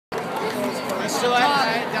still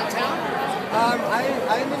at downtown?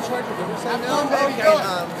 I'm in charge of Riverside now.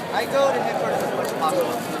 I go to headquarters as much as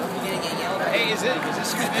possible. You're getting yelled at. Hey, is this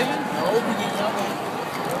good vision? No, we get yelled at.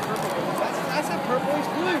 That's a purple, he's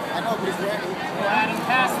blue. I know, but he's ready. Go ahead and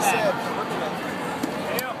pass that.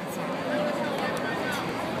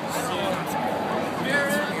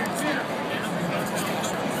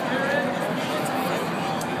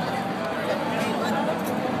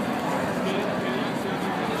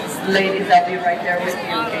 Ladies, I'll be right there with you,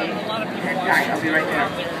 okay? Hang tight, I'll be right there.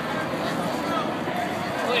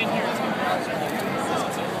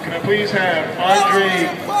 Can I please have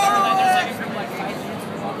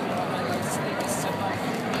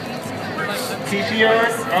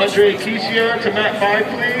Andre Keishion to mat 5,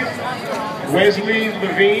 please. Wesley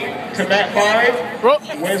Levine to mat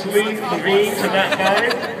 5. Wesley Levine to mat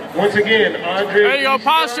 5. Once again, Andre there you go,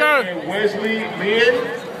 posture. And Wesley Levine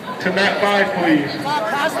to mat 5, please. Come on,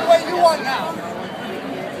 pass the way you want now.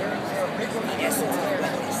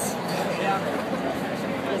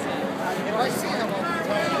 If I see him,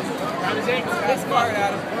 Grab his ankle. This card,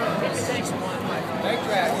 Adam. Pick his ankle. leg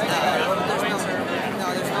drag.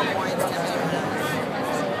 There's no point in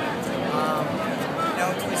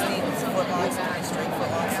twisting footlocks, straight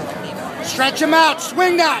footlocks. Stretch him out.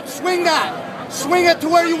 Swing that. Swing that. Swing it to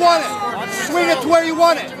where you want it. Swing it to where you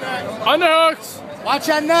want it. Underhooks. Watch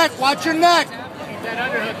that neck. Watch your neck. Keep that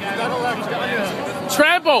underhook, Adam. Keep the underhook.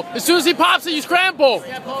 Scramble. As soon as he pops it, you scramble.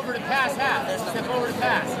 Step over to pass half. Step over to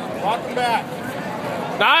pass. Walk him back.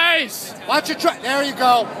 Nice. Watch your track. There you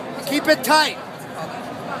go. Keep it tight.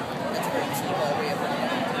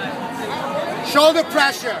 Shoulder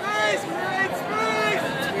pressure.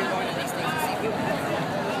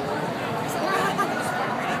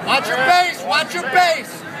 Watch your base. Watch your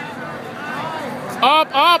base. Up,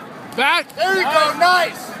 back. There you go.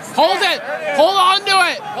 Nice. Hold it. Hold on to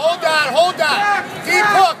it. Hold that. Hold that. Deep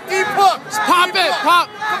hook. Deep hook. Pop Deep it. hook. Pop.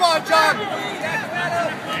 Come on, John.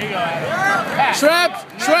 There you go, Adam. Trip.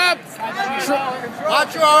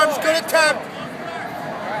 Watch your arms. Good attempt.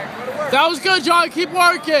 That was good, John. Keep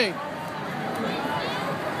working.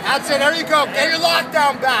 That's it. There you go. Get your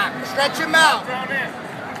lockdown back. Stretch him out.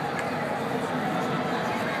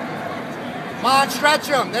 Come on, stretch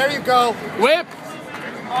him. There you go. Whip. Use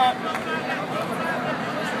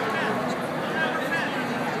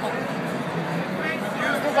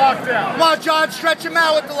the lockdown. Come on, John. Stretch him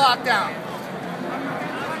out with the lockdown.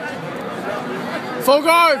 Full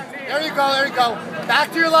guard. There you go. There you go.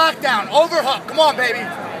 Back to your lockdown. Overhook. Come on, baby.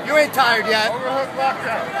 You ain't tired yet. Overhook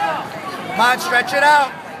lockdown. Come on, stretch it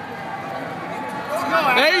out.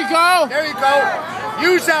 There you go. There you go.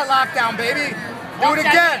 Use that lockdown, baby. Do it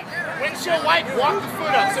again. Windshield wipe, walk the foot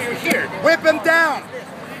up so you're here. Whip him down.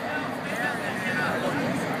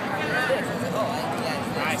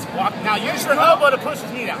 Nice. Walk. Now use your elbow to push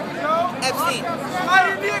his knee down. Epstein.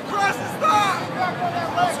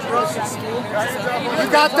 You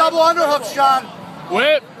got double underhooks, John.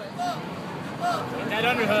 Whip. Get that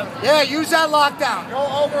underhook. Yeah, use that lockdown. Go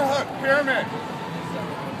overhook. Pyramid.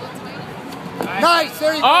 Nice.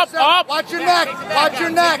 There you go. Up. Watch your neck. Watch your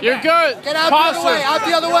neck. You're good. Get out the other way. Out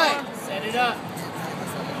the other way. Set it up.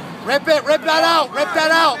 Rip it. Rip that out. Rip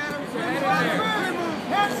that out.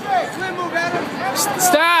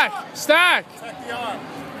 Stack. Check the arm.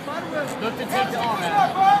 Look to take the arm,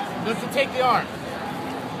 Adam. Look to take the arm.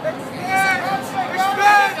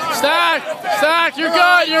 Stack. You're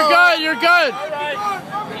good.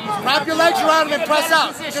 Wrap your legs around him and press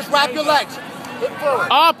out. Just wrap your legs.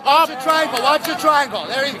 Up. Watch your triangle. Watch your triangle.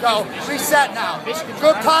 There you go. Reset now.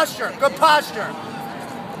 Good posture. Good posture.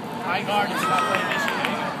 High guard is not playing this year.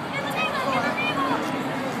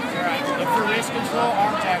 All right. Look for wrist control,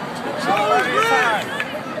 arm tag. Control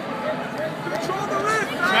the wrist.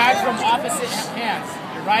 Drag from opposite hands.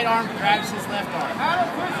 Your right arm grabs his left arm.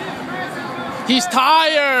 He's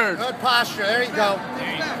tired. Good posture. There you go.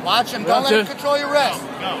 There you go. Watch him. Don't let him control your wrist.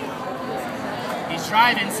 Go. He's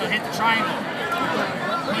driving, so hit the triangle.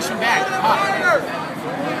 Push him back. Pop.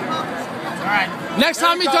 All right. Next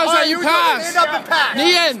time he does that, you pass. Stand up and pass.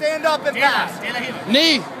 Knee in. Stand up and pass. Stand up.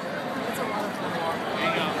 Knee. There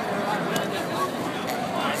you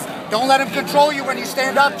go. Don't let him control you when you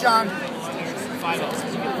stand up, John.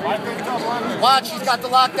 5-0. Watch, he's got the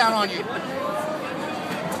lockdown on you.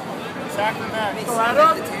 Sack the neck.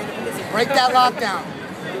 Break that lockdown.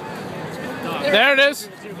 There it is.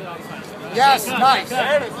 Yes, nice.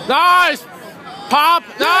 Nice. Pop.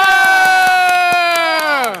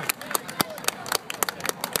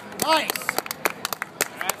 Nice.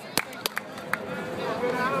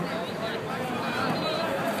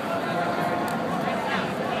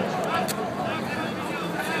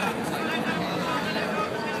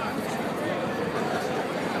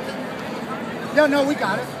 No, we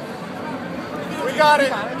got it. We got it.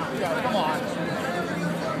 Come on.